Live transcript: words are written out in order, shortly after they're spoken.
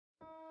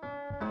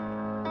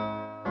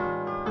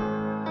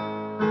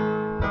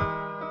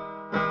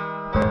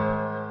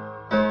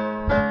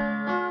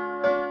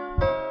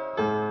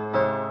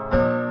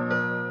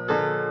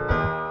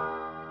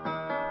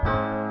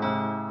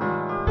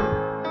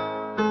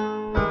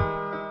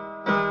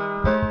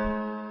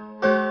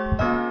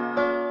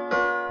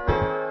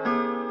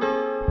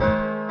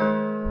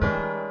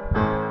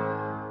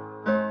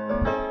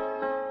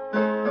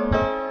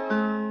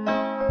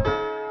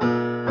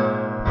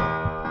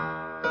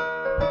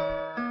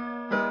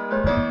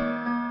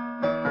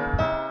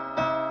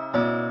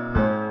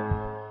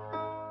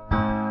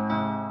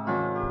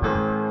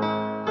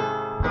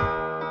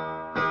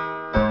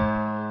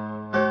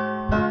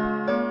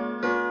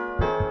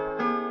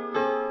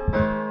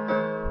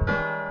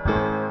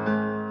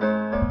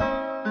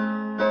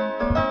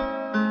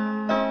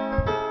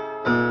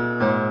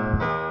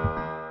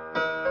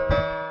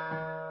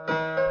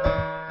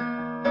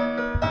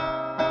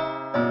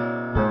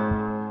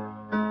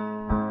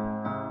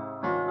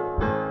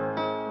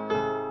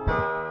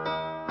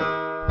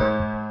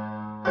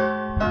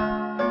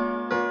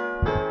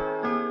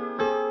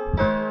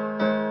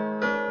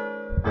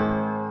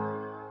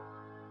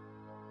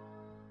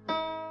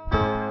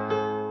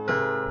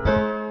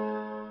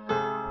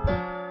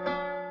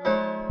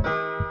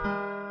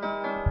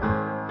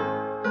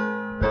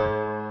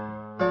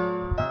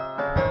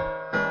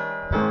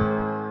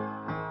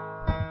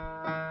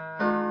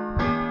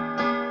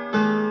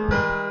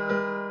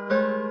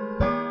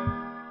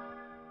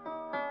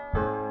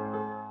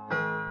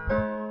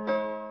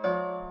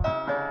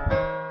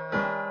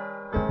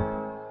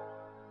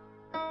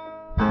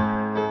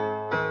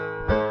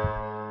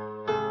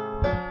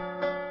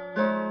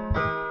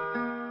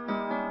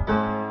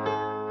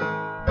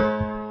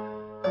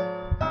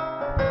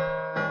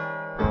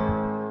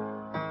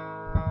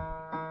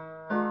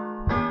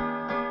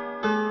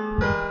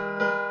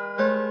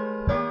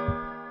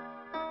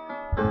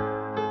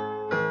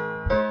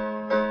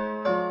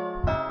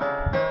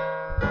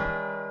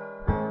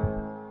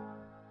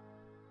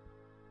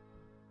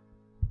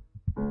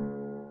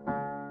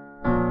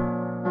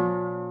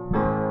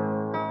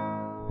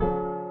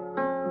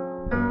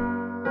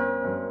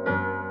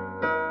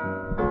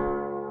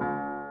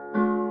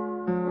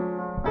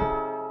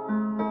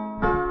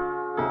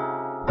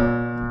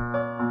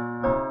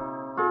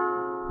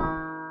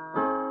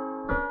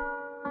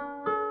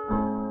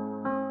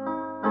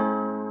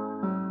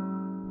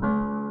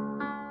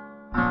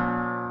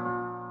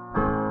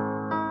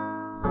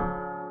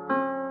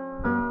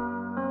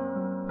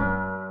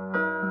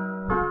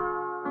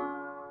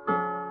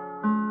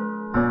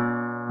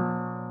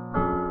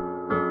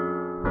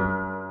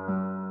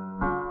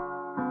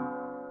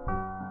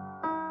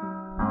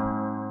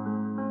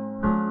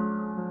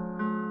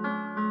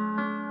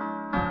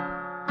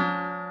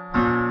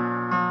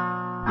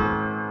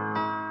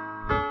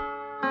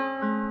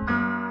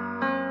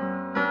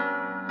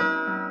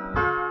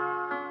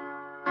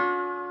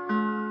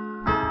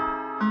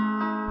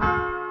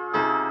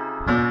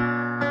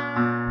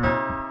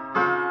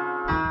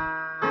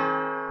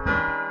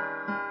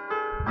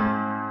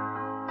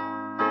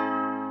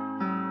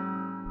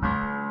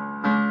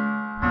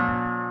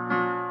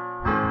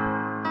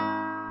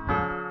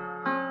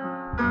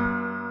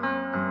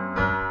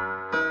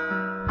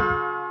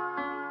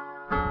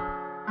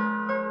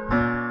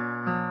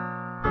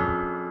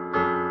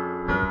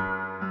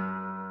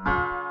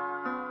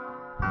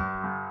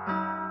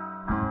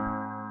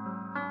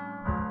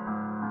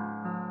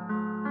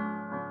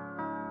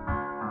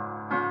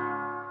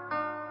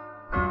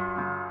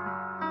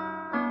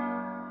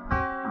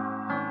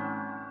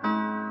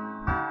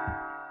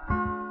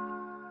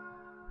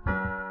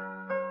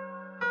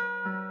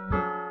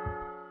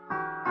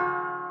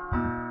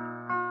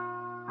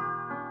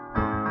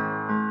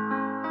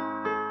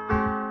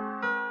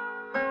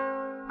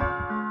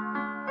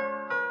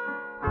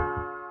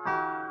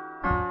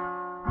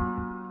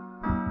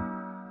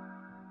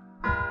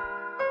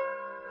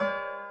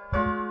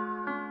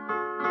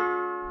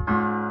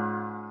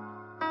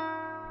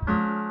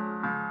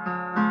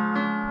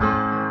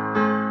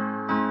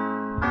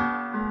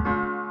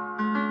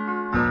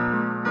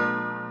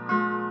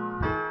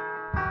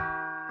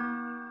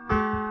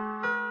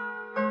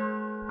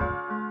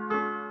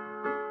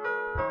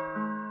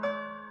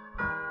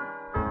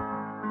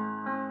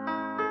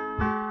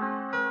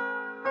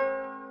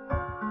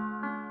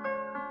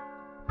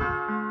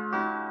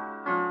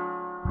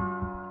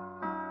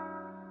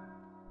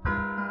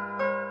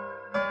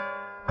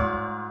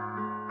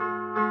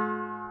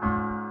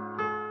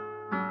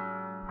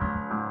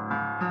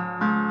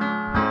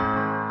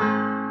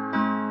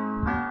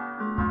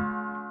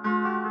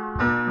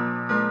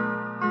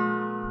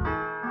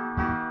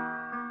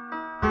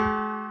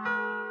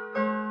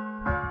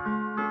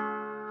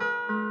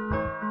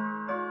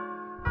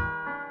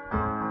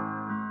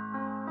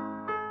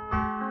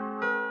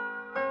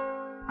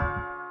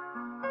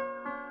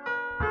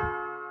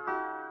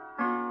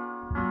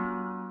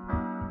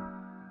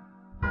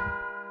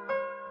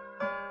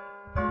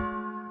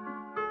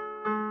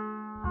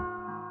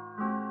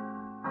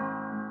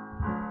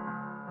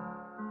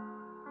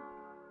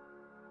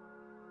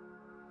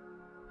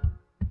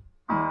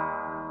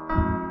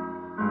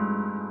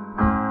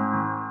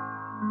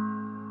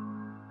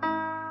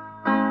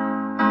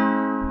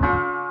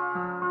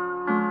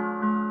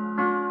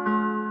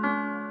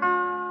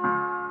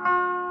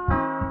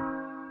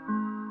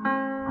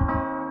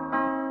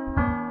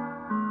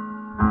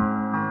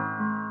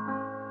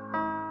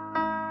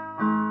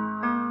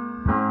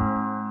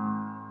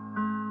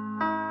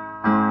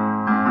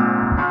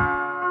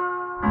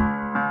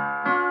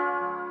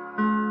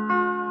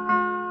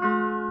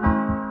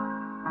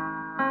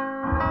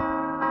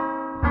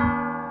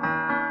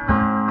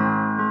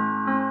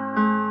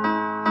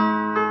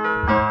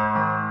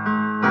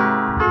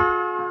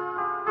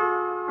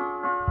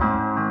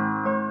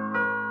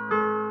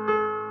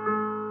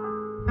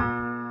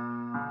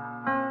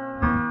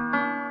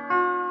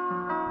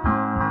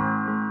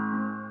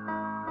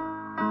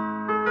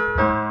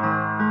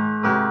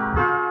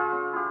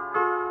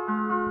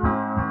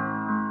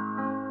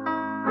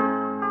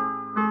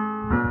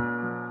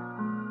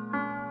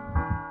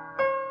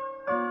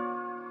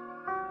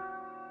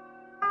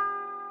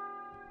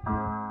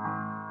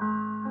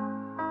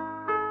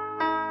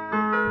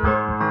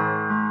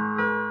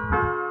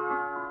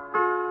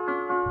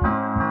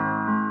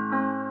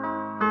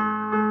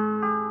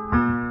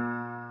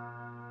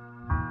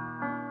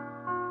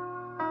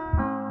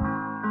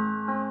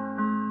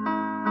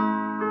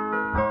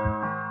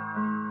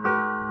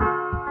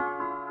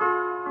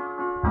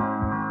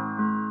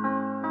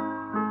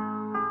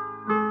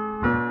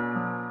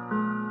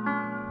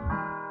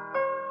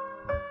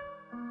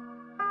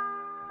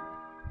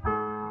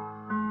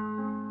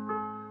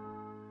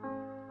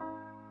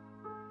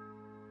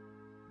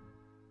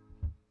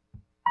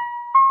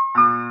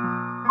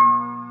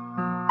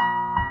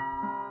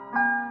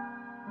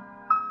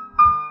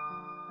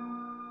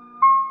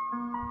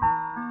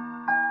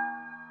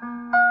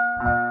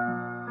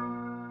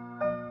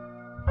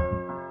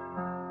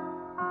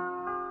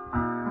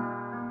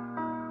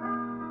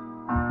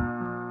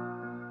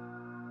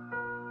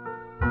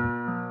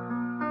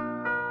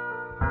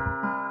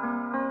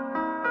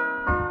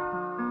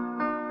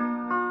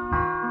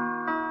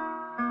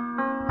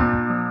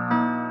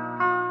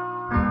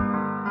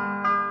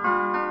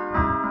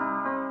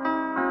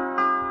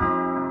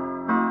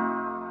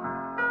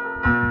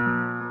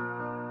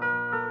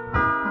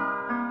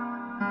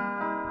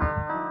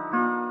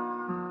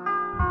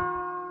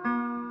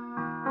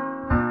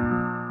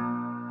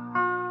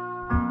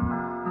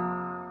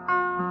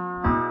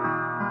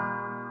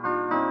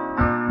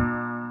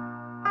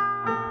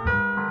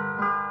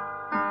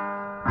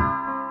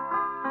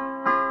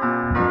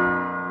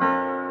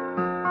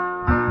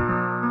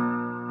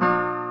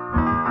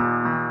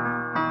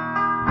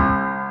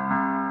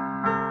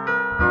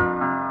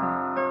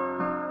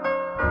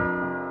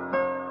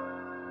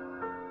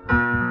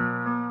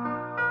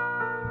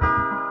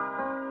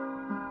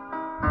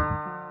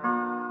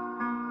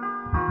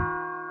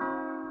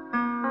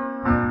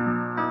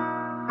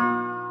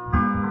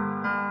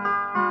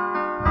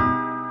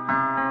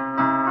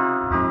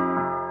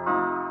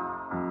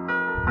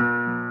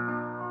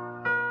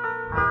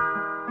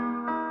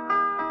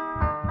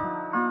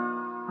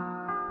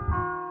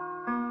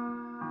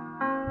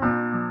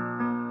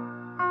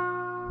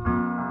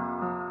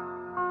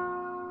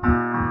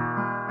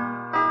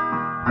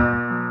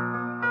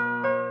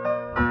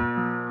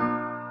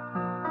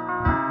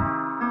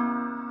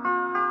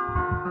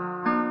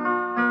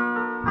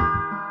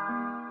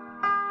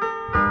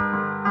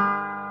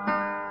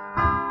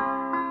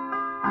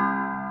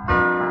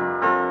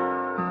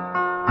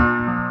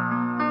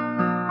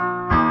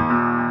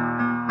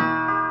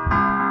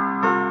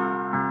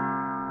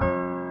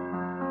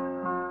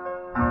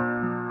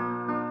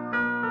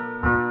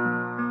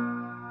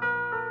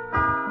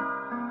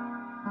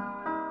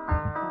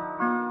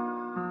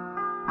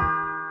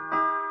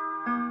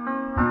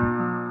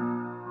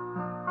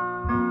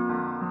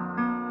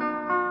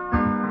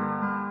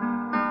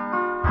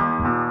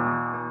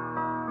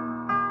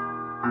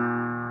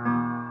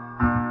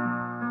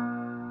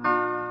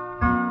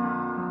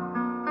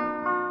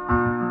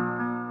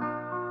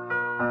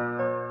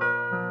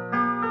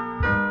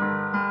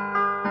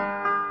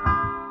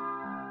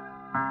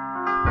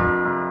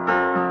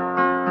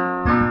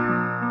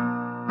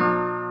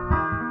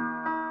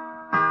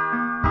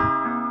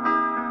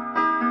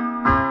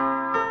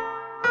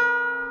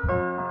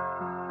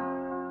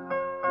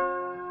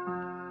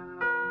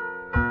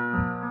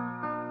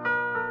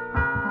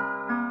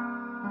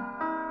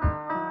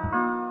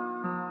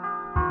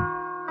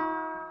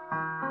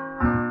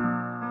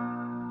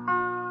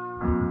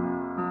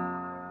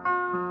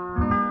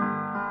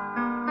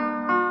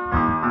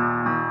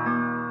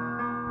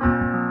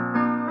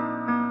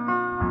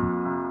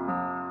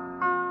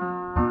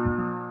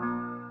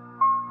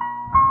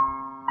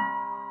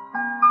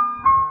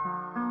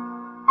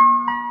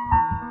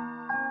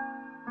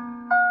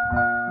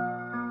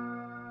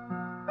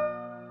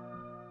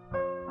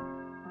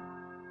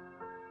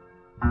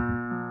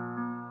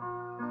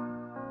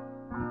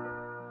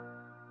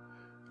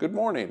Good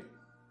morning.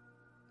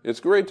 It's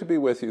great to be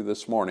with you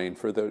this morning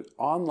for the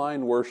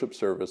online worship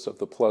service of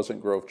the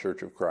Pleasant Grove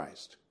Church of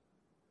Christ.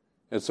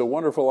 It's a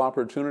wonderful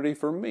opportunity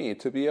for me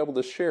to be able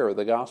to share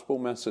the gospel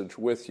message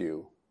with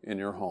you in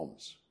your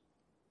homes.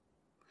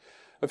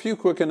 A few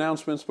quick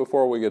announcements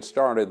before we get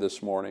started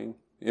this morning.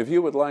 If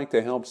you would like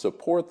to help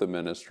support the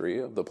ministry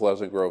of the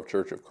Pleasant Grove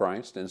Church of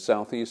Christ in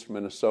southeast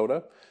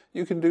Minnesota,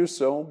 you can do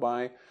so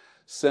by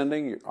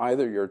sending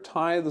either your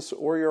tithes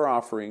or your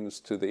offerings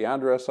to the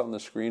address on the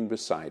screen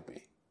beside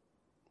me.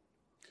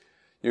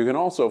 You can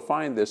also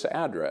find this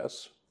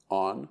address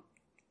on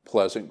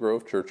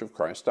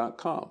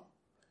pleasantgrovechurchofchrist.com,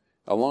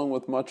 along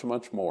with much,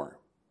 much more.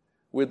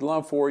 We'd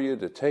love for you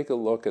to take a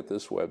look at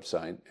this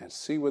website and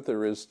see what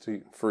there is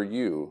for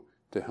you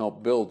to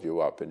help build you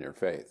up in your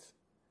faith.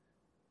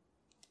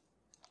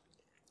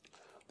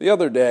 The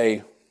other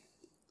day,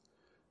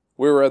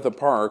 we were at the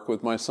park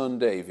with my son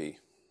Davey.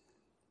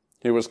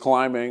 He was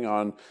climbing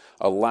on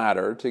a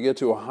ladder to get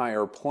to a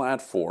higher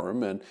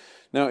platform. And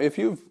now, if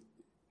you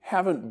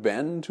haven't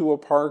been to a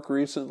park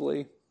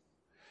recently,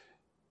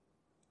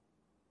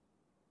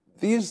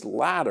 these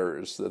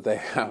ladders that they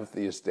have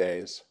these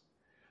days,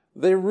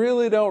 they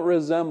really don't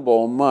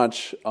resemble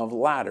much of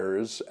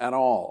ladders at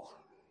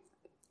all.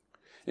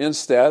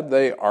 Instead,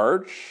 they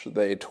arch,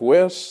 they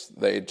twist,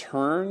 they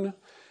turn.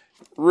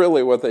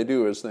 Really what they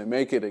do is they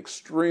make it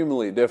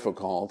extremely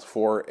difficult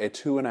for a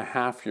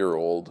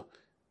 2.5-year-old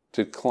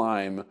to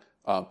climb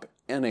up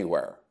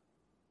anywhere.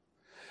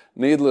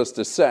 Needless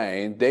to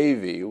say,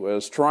 Davey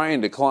was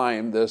trying to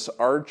climb this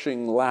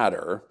arching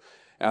ladder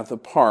at the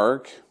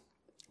park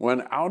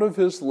when out of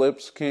his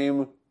lips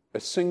came a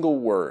single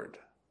word: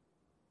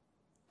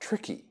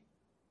 tricky.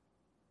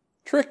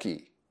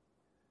 Tricky.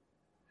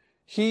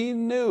 He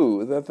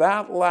knew that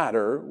that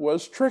ladder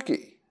was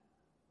tricky.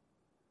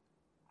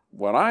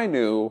 What I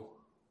knew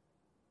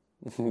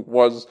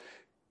was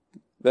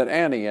that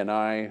Annie and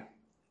I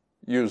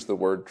use the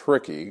word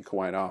tricky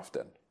quite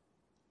often.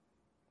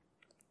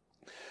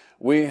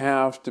 We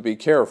have to be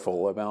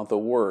careful about the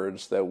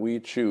words that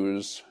we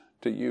choose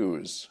to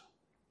use.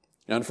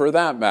 And for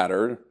that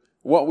matter,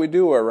 what we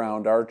do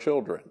around our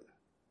children,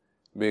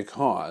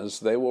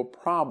 because they will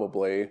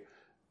probably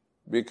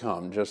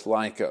become just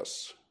like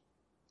us,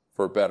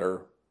 for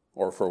better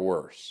or for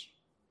worse.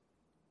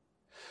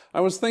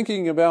 I was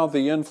thinking about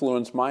the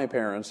influence my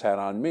parents had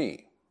on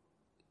me.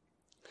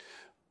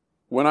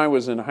 When I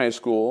was in high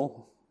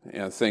school,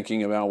 and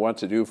thinking about what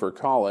to do for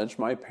college,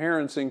 my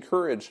parents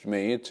encouraged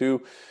me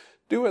to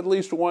do at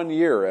least 1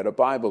 year at a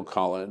Bible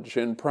college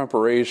in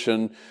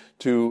preparation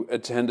to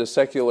attend a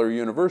secular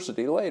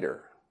university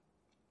later.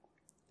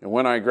 And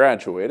when I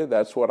graduated,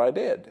 that's what I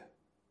did.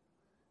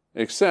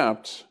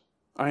 Except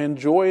I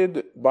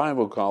enjoyed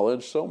Bible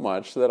college so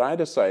much that I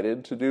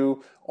decided to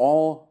do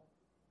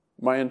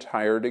my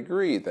entire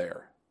degree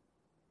there.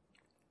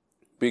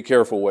 Be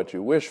careful what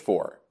you wish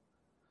for.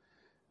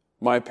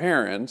 My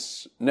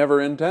parents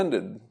never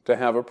intended to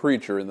have a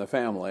preacher in the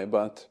family,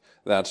 but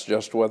that's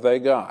just what they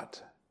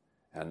got.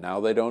 And now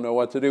they don't know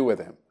what to do with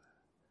him.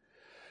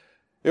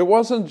 It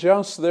wasn't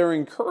just their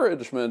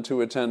encouragement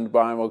to attend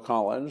Bible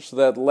college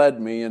that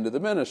led me into the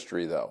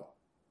ministry, though.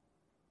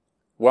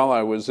 While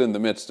I was in the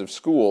midst of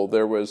school,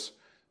 there was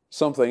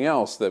something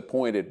else that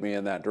pointed me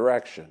in that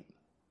direction.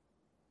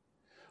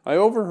 I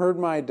overheard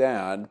my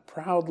dad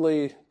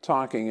proudly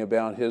talking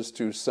about his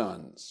 2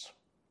 sons.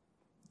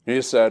 He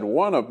said,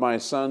 "One of my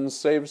sons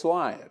saves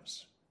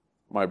lives."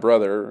 My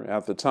brother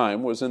at the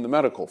time was in the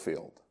medical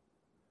field.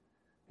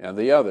 And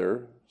the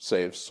other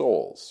saves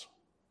souls.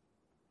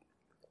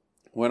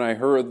 When I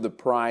heard the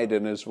pride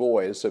in his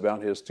voice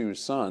about his 2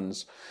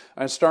 sons,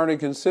 I started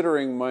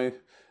considering my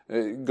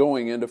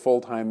going into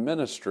full-time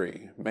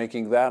ministry,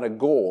 making that a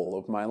goal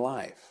of my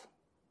life.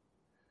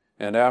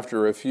 And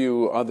after a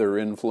few other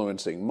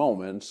influencing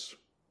moments,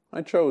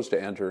 I chose to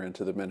enter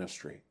into the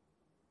ministry.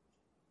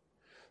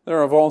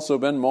 There have also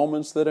been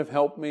moments that have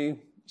helped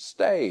me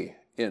stay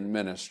in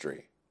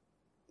ministry.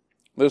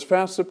 This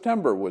past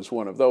September was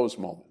one of those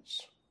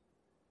moments.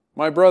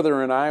 My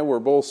brother and I were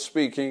both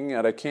speaking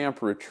at a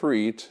camp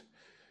retreat.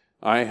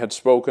 I had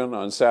spoken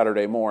on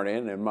Saturday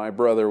morning, and my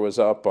brother was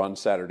up on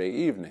Saturday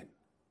evening.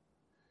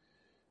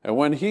 And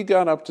when he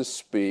got up to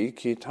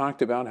speak, he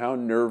talked about how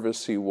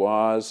nervous he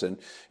was, and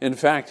in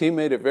fact, he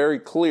made it very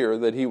clear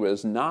that he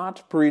was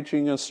not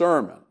preaching a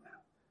sermon,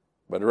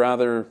 but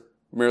rather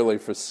merely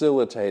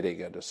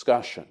facilitating a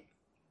discussion.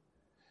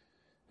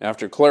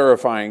 After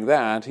clarifying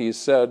that, he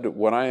said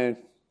what I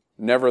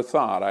never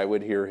thought I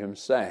would hear him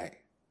say.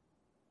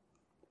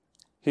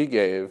 He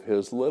gave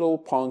his little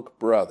punk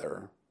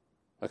brother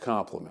a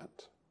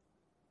compliment.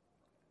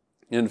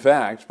 In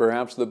fact,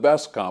 perhaps the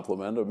best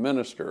compliment a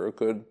minister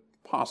could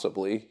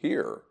possibly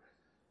hear.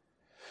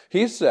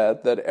 He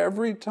said that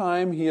every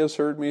time he has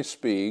heard me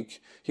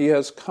speak, he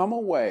has come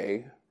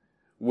away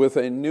with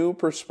a new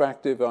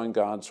perspective on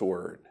God's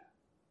Word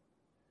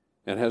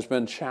and has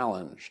been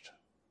challenged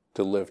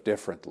to live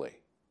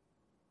differently.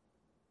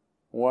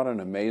 What an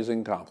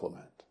amazing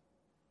compliment.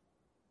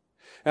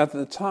 At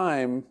the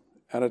time,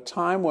 at a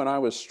time when I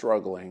was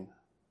struggling,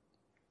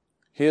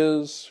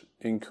 his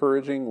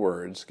encouraging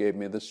words gave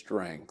me the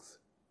strength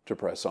to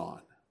press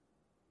on.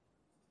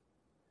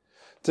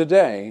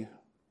 Today,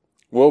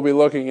 we'll be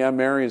looking at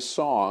Mary's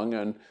song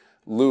in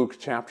Luke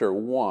chapter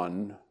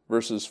 1,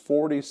 verses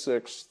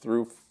 46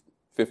 through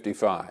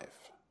 55.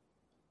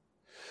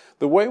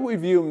 The way we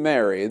view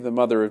Mary, the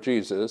mother of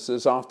Jesus,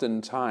 is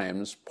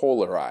oftentimes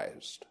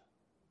polarized.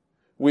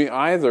 We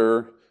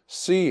either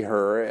see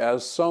her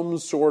as some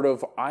sort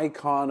of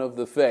icon of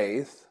the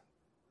faith,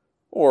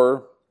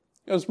 or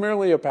as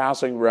merely a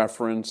passing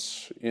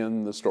reference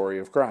in the story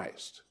of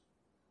Christ.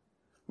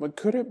 But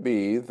could it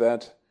be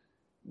that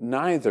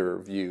neither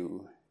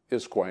view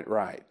is quite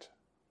right?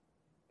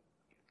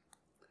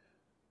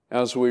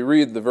 As we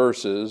read the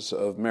verses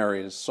of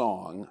Mary's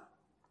song,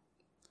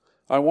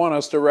 I want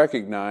us to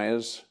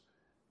recognize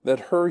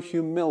that her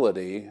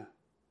humility,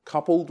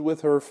 coupled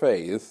with her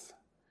faith,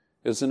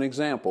 is an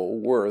example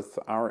worth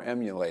our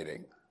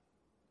emulating.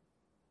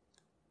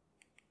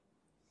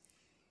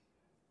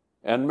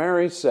 And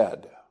Mary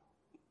said,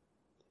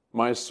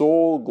 "My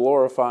soul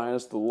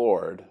glorifies the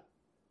Lord,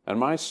 and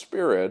my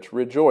spirit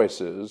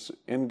rejoices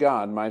in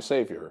God my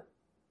Savior,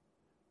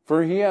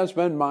 for he has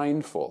been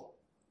mindful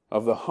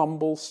of the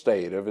humble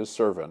state of his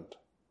servant.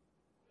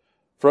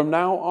 From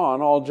now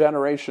on all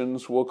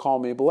generations will call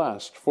me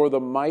blessed, for the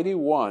Mighty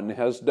One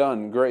has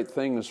done great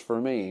things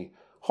for me.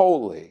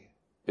 Holy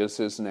is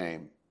his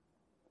name.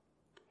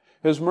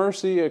 His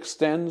mercy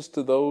extends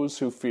to those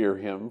who fear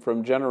him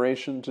from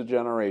generation to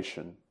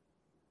generation.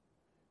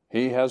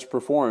 He has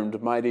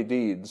performed mighty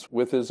deeds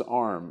with his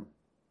arm.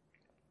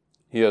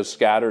 He has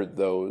scattered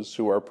those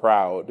who are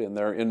proud in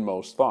their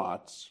inmost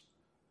thoughts.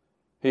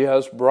 He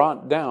has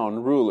brought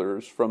down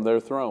rulers from their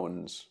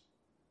thrones,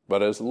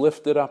 but has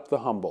lifted up the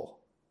humble.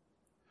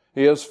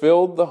 He has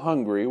filled the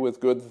hungry with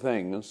good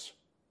things,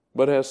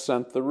 but has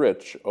sent the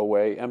rich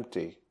away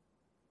empty.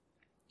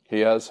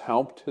 He has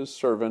helped his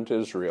servant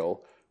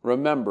Israel,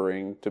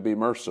 remembering to be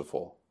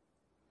merciful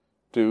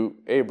to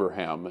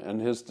Abraham and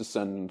his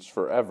descendants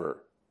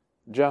forever,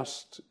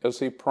 just as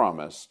he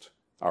promised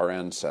our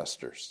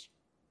ancestors."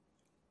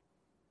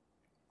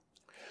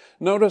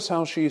 Notice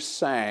how she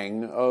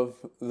sang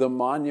of the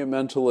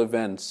monumental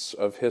events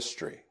of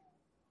history.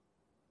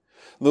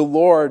 The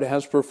Lord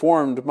has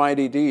performed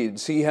mighty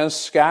deeds. He has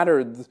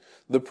scattered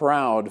the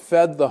proud,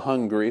 fed the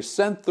hungry,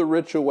 sent the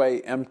rich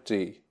away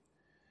empty,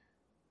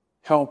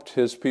 helped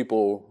his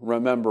people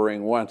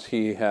remembering what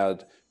he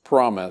had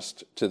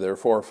promised to their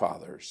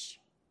forefathers.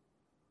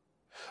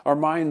 Our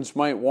minds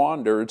might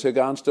wander to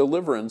God's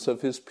deliverance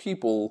of his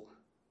people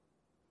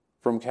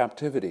from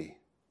captivity,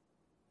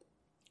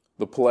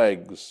 the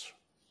plagues,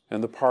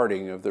 and the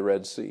parting of the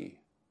Red Sea.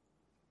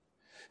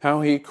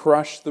 How he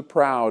crushed the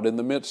proud in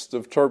the midst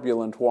of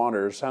turbulent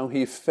waters, how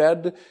he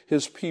fed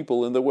his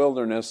people in the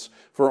wilderness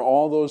for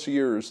all those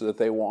years that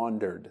they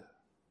wandered,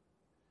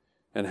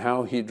 and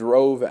how he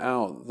drove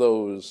out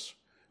those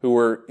who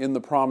were in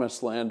the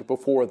promised land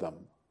before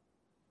them,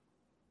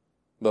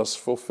 thus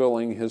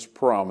fulfilling his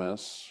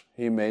promise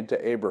he made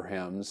to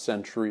Abraham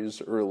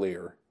centuries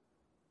earlier.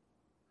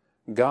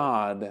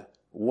 God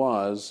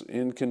was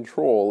in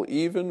control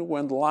even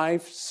when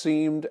life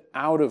seemed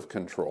out of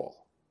control.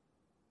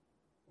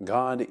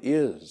 God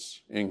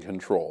is in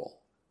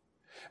control.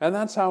 And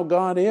that's how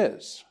God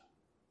is.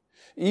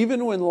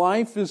 Even when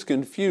life is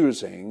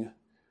confusing,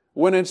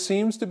 when it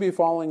seems to be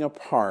falling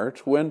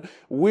apart, when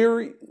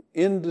we're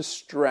in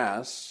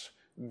distress,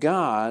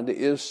 God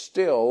is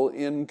still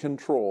in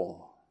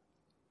control.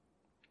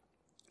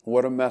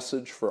 What a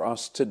message for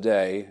us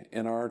today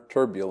in our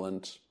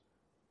turbulent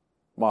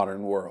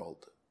modern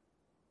world.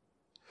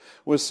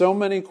 With so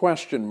many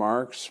question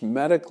marks,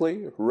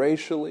 medically,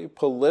 racially,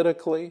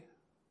 politically,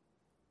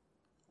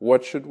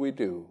 what should we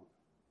do?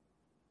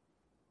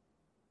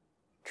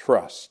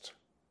 Trust.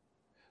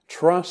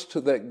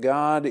 Trust that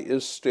God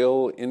is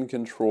still in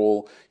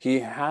control.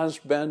 He has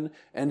been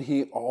and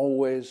he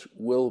always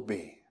will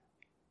be.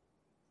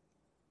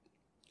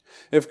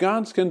 If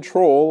God's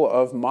control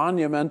of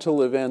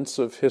monumental events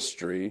of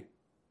history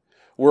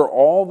were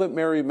all that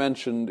Mary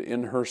mentioned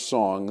in her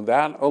song,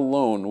 that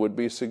alone would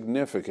be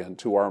significant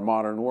to our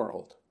modern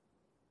world.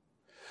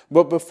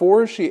 But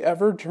before she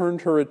ever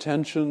turned her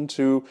attention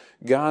to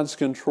God's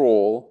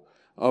control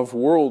of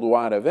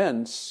worldwide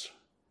events,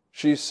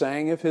 she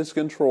sang of his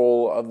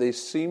control of the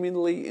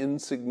seemingly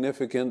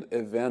insignificant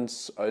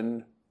events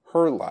in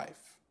her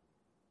life.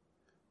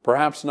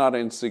 Perhaps not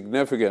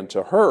insignificant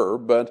to her,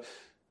 but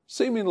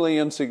seemingly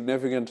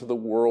insignificant to the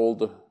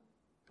world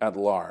at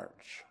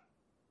large.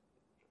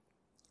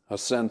 A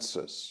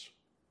census,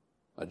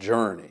 a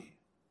journey,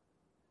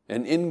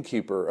 an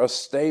innkeeper, a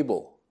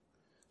stable,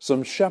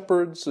 some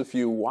shepherds, a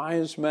few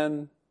wise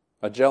men,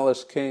 a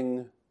jealous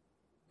king,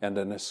 and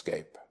an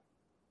escape.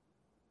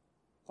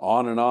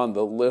 On and on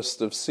the list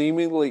of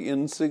seemingly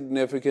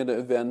insignificant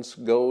events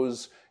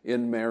goes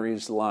in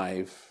Mary's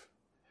life.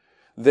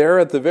 There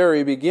at the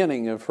very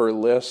beginning of her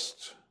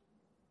list,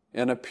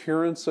 an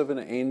appearance of an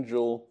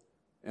angel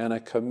and a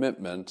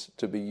commitment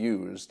to be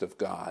used of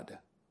God.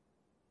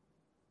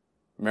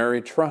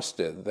 Mary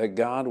trusted that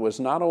God was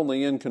not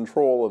only in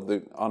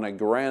control on a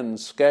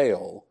grand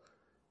scale,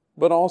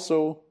 but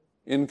also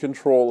in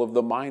control of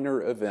the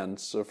minor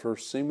events of her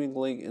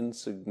seemingly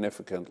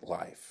insignificant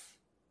life.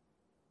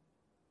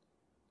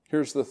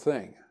 Here's the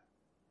thing.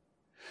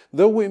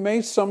 Though we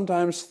may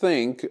sometimes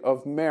think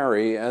of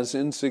Mary as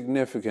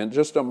insignificant,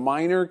 just a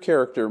minor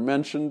character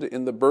mentioned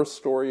in the birth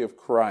story of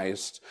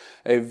Christ,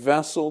 a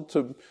vessel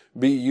to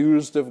be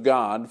used of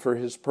God for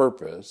his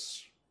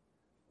purpose,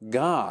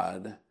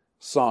 God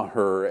saw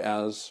her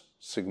as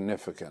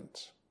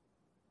significant.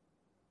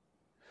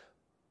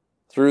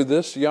 Through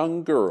this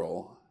young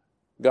girl,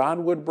 God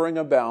would bring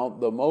about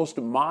the most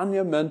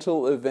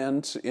monumental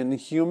event in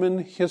human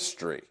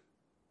history.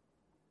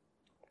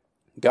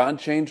 God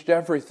changed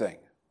everything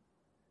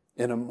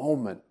in a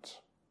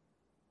moment.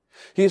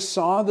 He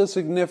saw the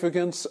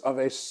significance of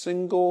a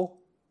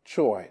single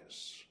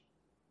choice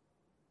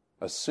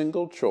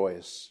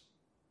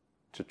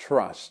to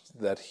trust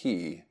that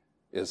he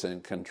is in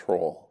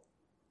control.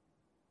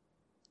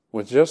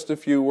 With just a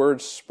few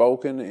words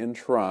spoken in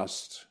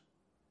trust,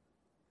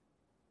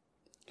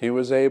 he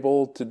was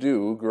able to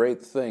do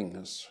great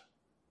things,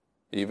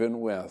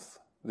 even with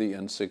the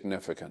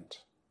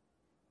insignificant.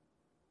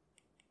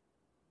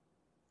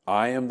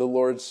 "I am the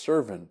Lord's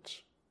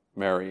servant,"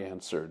 Mary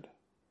answered.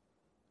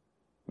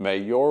 "May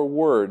your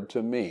word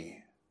to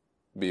me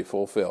be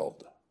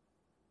fulfilled."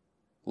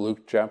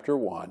 Luke chapter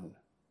 1,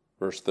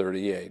 verse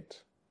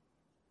 38.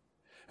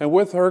 And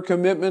with her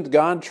commitment,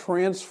 God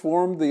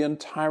transformed the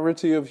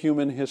entirety of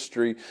human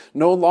history.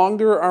 No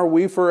longer are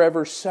we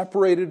forever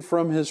separated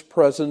from his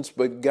presence,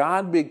 but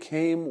God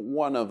became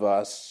one of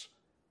us.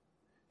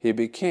 He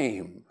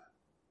became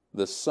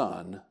the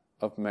Son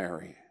of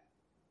Mary.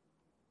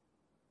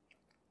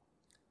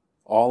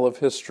 All of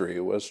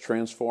history was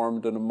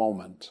transformed in a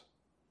moment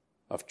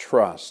of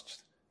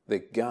trust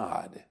that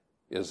God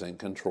is in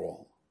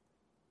control.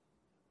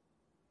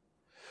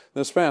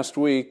 This past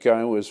week,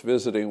 I was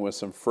visiting with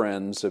some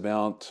friends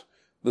about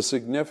the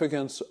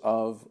significance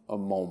of a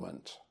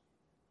moment.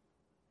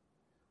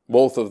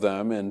 Both of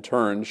them, in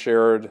turn,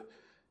 shared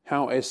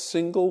how a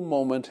single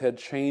moment had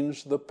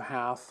changed the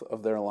path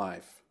of their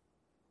life.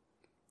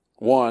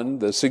 One,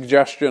 the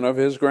suggestion of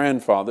his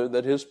grandfather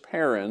that his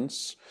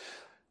parents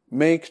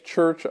make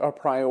church a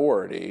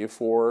priority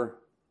for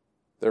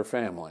their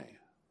family.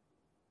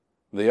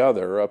 The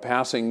other, a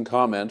passing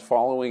comment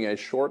following a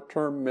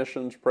short-term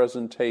missions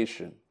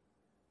presentation.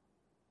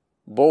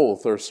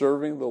 Both are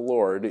serving the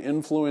Lord,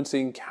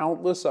 influencing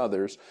countless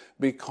others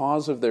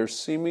because of their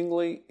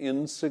seemingly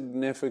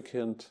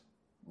insignificant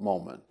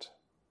moment.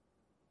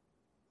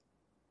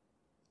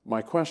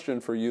 My question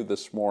for you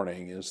this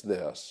morning is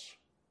this: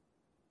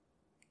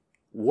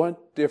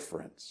 what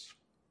difference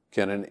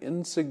can an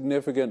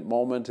insignificant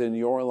moment in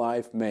your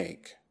life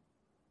make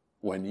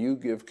when you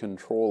give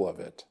control of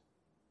it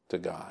to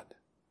God?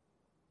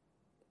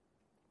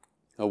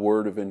 A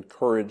word of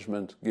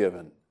encouragement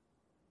given,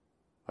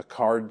 a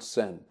card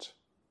sent,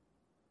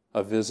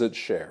 a visit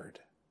shared.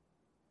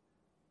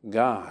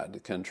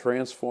 God can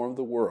transform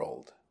the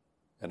world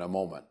in a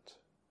moment,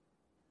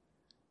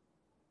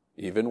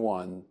 even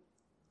one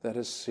that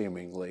is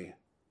seemingly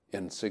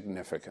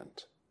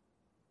insignificant.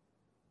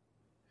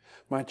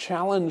 My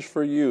challenge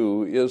for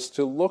you is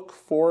to look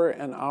for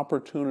an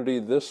opportunity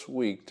this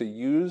week to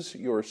use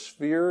your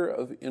sphere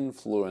of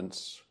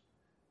influence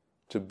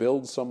to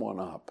build someone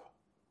up,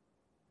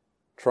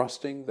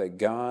 trusting that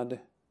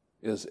God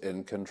is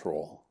in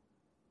control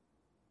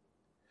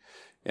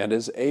and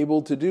is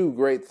able to do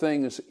great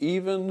things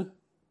even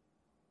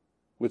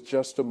with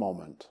just a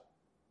moment.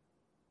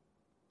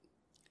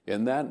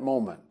 In that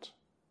moment,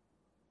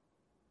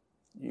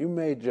 you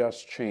may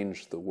just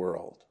change the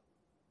world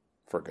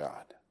for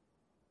God.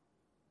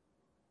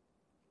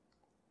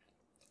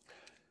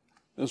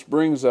 This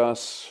brings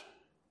us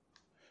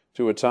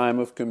to a time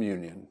of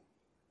communion,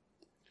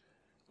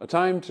 a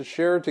time to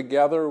share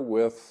together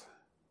with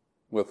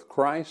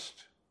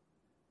Christ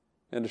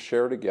and to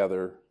share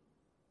together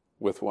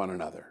with one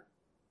another.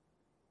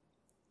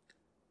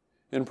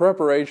 In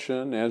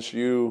preparation, as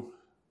you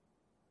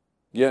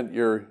get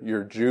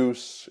your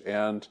juice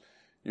and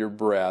your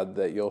bread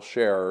that you'll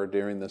share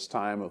during this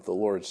time of the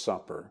Lord's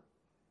Supper,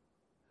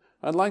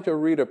 I'd like to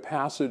read a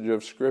passage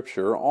of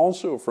Scripture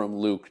also from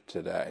Luke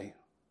today.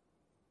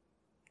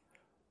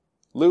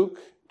 Luke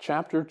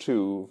chapter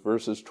 2,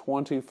 verses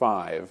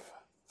 25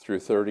 through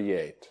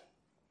 38.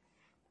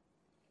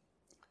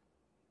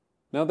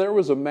 Now there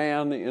was a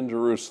man in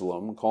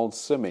Jerusalem called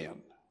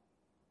Simeon,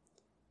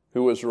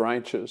 who was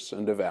righteous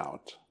and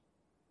devout.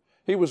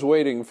 He was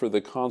waiting for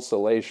the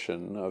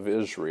consolation of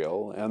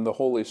Israel, and the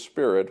Holy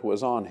Spirit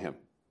was on him.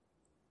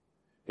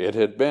 It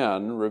had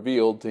been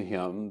revealed to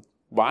him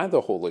by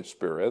the Holy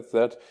Spirit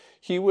that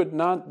he would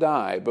not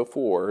die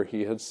before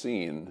he had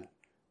seen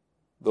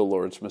the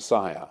Lord's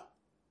Messiah.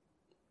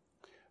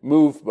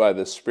 Moved by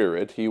the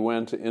Spirit, he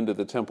went into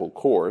the temple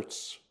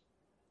courts.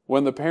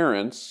 When the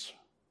parents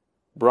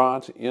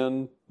brought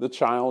in the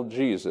child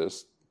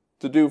Jesus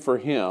to do for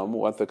him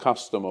what the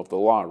custom of the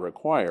law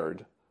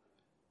required,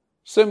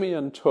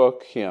 Simeon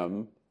took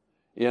him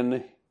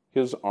in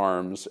his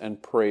arms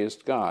and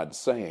praised God,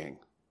 saying,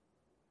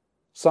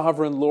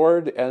 "Sovereign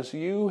Lord, as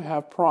you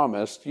have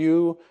promised,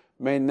 you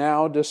may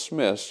now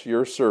dismiss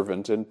your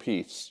servant in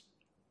peace.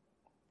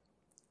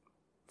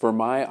 For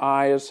my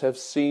eyes have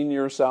seen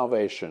your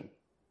salvation,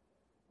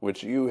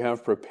 which you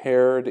have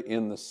prepared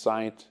in the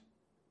sight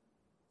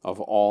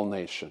of all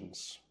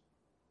nations,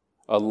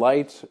 a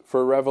light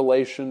for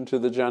revelation to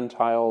the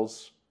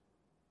Gentiles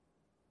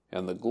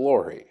and the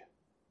glory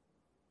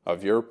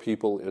of your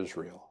people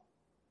Israel."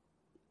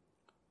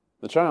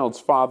 The child's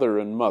father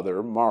and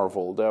mother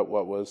marveled at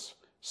what was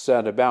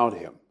said about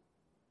him.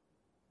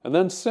 And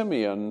then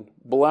Simeon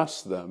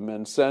blessed them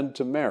and said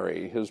to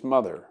Mary, his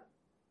mother,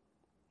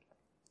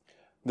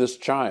 "This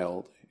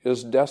child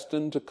is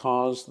destined to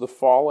cause the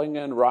falling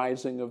and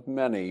rising of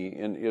many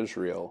in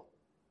Israel,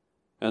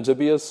 and to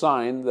be a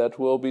sign that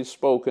will be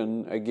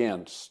spoken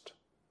against,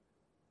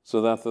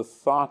 so that the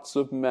thoughts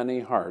of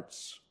many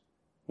hearts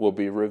will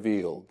be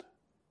revealed.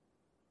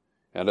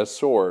 And a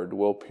sword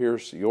will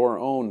pierce your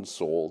own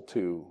soul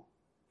too."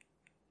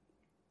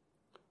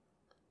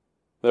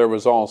 There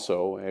was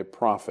also a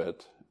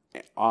prophet,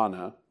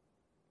 Anna,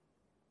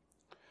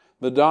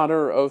 the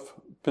daughter of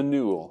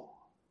Penuel,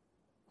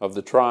 of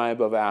the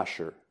tribe of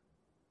Asher.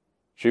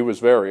 She was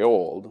very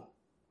old.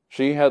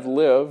 She had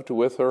lived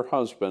with her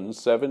husband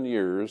 7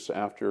 years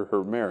after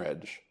her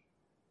marriage,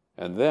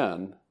 and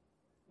then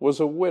was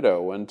a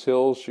widow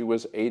until she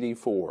was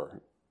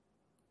 84.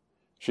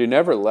 She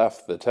never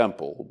left the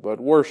temple, but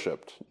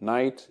worshipped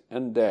night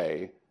and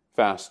day,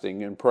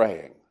 fasting and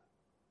praying.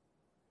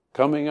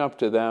 Coming up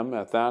to them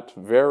at that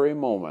very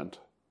moment,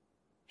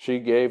 she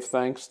gave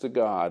thanks to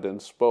God and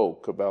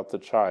spoke about the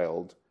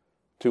child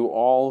to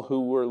all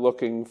who were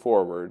looking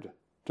forward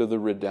to the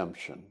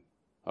redemption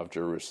of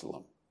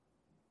Jerusalem.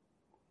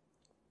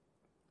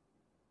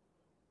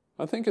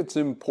 I think it's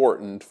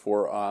important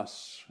for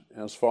us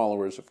as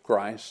followers of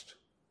Christ,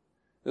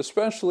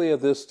 especially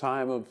at this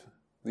time of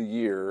the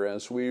year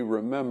as we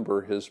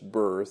remember his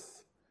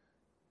birth,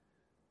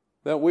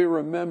 that we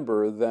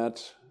remember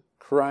that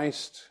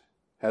Christ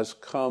has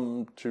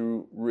come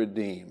to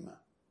redeem.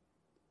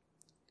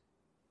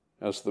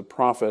 As the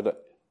prophet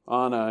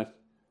Anna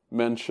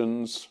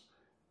mentions,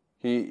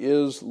 they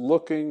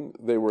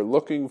were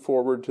looking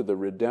forward to the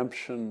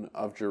redemption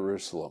of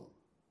Jerusalem.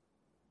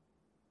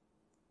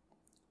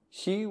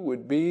 He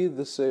would be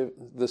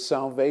the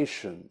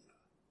salvation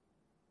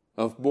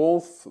of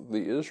both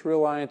the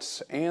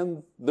Israelites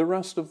and the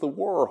rest of the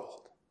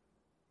world.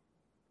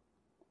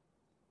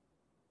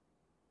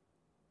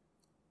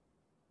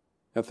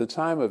 At the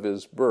time of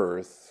his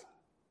birth,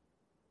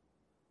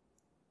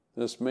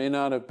 this may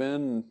not have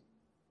been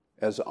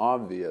as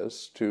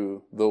obvious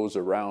to those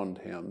around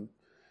him.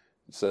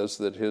 It says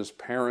that his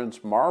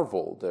parents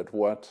marveled at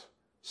what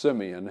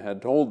Simeon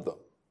had told them.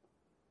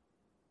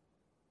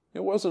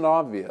 It wasn't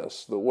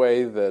obvious the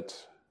way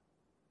that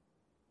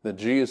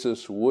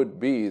Jesus would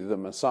be the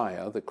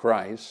Messiah, the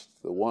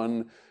Christ, the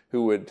one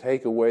who would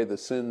take away the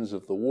sins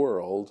of the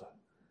world.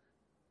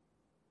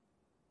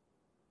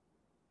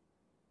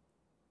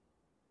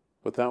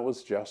 But that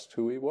was just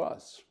who he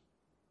was.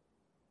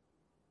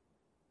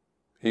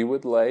 He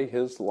would lay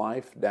his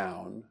life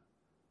down,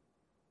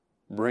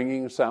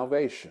 bringing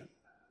salvation,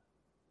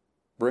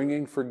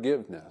 bringing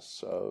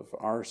forgiveness of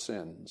our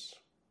sins.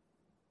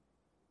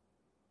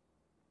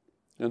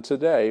 And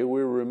today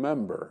we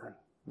remember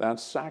that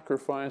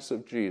sacrifice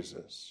of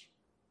Jesus,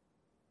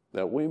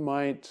 that we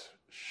might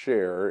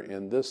share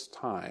in this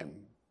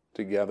time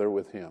together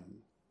with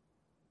him,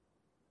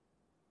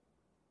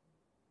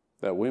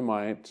 that we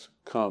might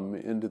come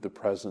into the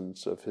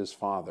presence of his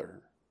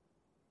Father,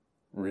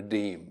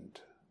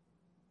 redeemed,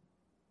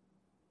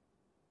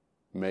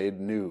 made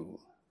new.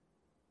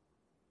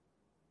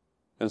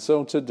 And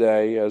so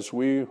today, as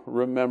we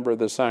remember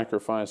the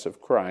sacrifice of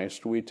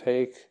Christ, we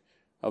take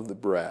of the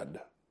bread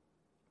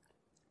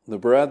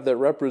that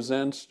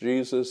represents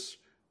Jesus'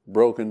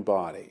 broken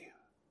body.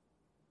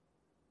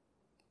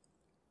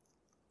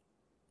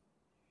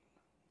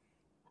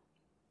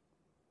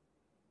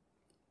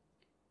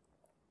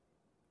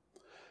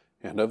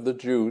 And of the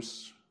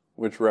juice,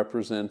 which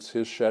represents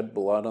his shed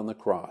blood on the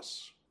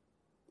cross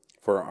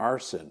for our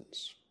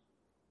sins,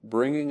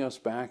 bringing us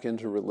back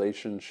into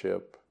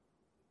relationship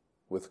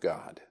with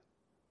God.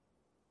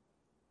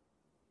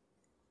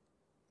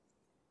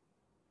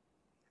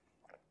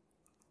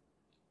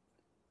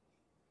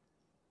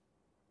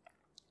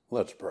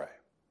 Let's pray.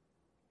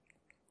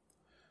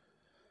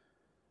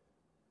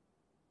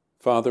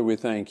 Father, we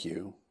thank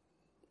you.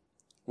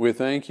 We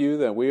thank you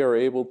that we are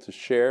able to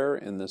share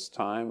in this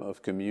time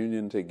of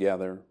communion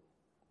together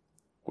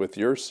with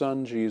your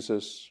Son,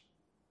 Jesus,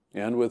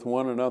 and with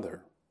one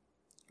another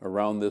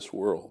around this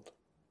world,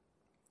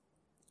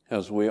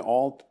 as we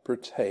all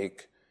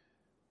partake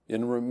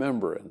in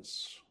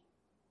remembrance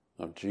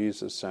of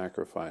Jesus'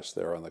 sacrifice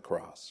there on the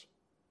cross.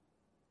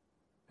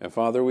 And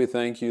Father, we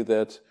thank you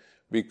that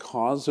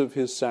because of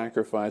his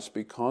sacrifice,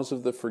 because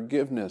of the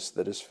forgiveness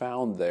that is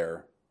found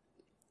there,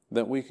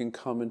 that we can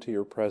come into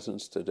your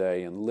presence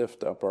today and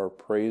lift up our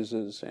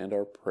praises and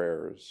our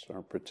prayers,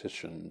 our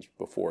petitions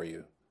before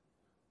you.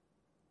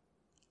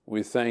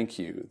 We thank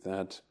you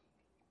that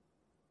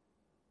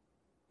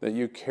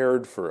you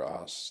cared for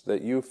us,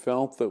 that you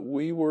felt that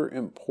we were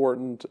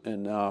important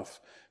enough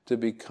to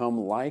become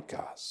like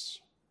us,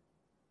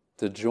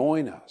 to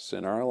join us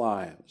in our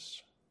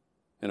lives,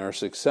 in our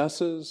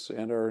successes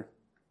and our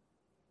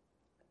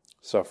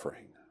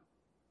suffering,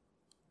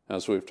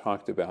 as we've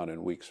talked about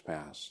in weeks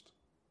past.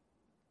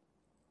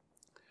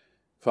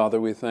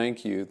 Father, we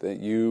thank you that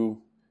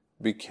you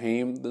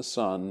became the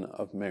Son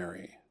of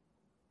Mary,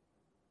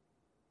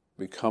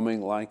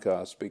 becoming like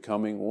us,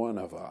 becoming one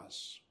of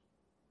us,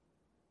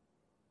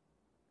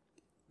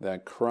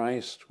 that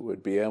Christ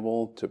would be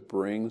able to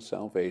bring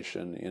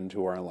salvation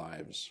into our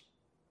lives.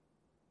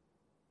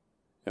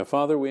 And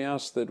Father, we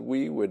ask that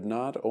we would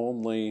not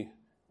only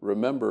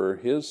remember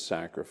his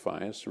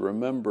sacrifice,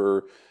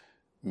 remember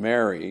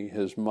Mary,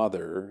 his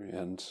mother,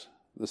 and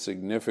the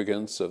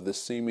significance of the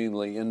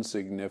seemingly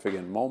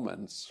insignificant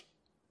moments,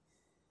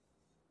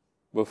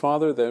 but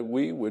Father, that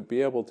we would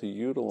be able to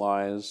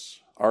utilize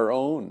our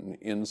own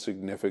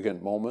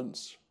insignificant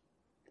moments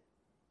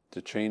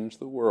to change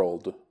the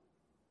world,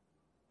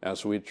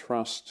 as we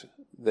trust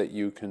that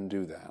you can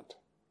do that,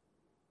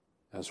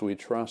 as we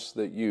trust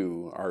that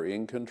you are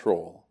in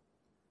control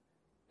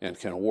and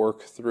can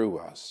work through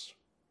us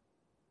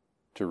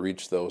to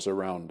reach those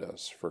around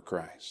us for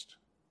Christ.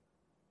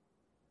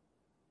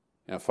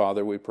 And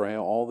Father, we pray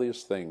all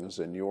these things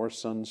in your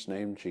Son's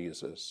name,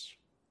 Jesus.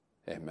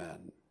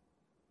 Amen.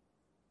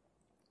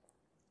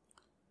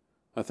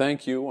 I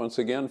thank you once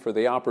again for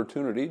the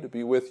opportunity to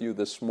be with you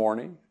this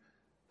morning,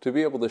 to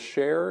be able to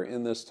share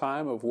in this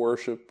time of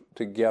worship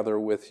together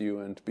with you,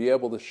 and to be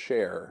able to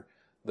share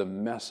the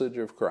message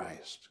of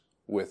Christ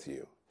with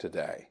you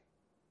today.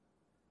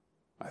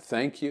 I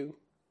thank you.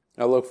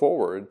 I look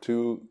forward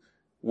to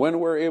when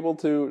we're able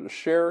to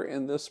share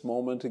in this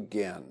moment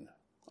again,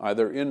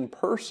 either in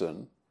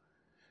person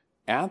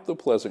at the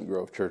Pleasant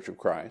Grove Church of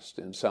Christ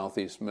in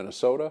Southeast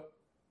Minnesota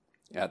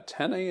at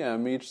 10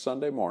 a.m. each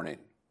Sunday morning,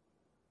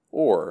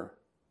 or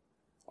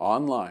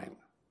online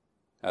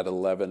at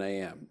 11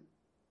 a.m.,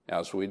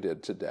 as we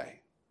did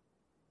today.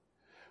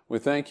 We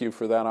thank you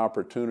for that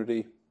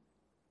opportunity,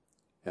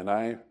 and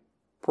I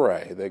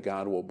pray that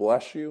God will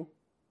bless you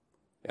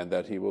and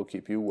that he will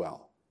keep you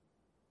well.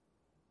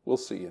 We'll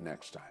see you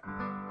next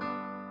time.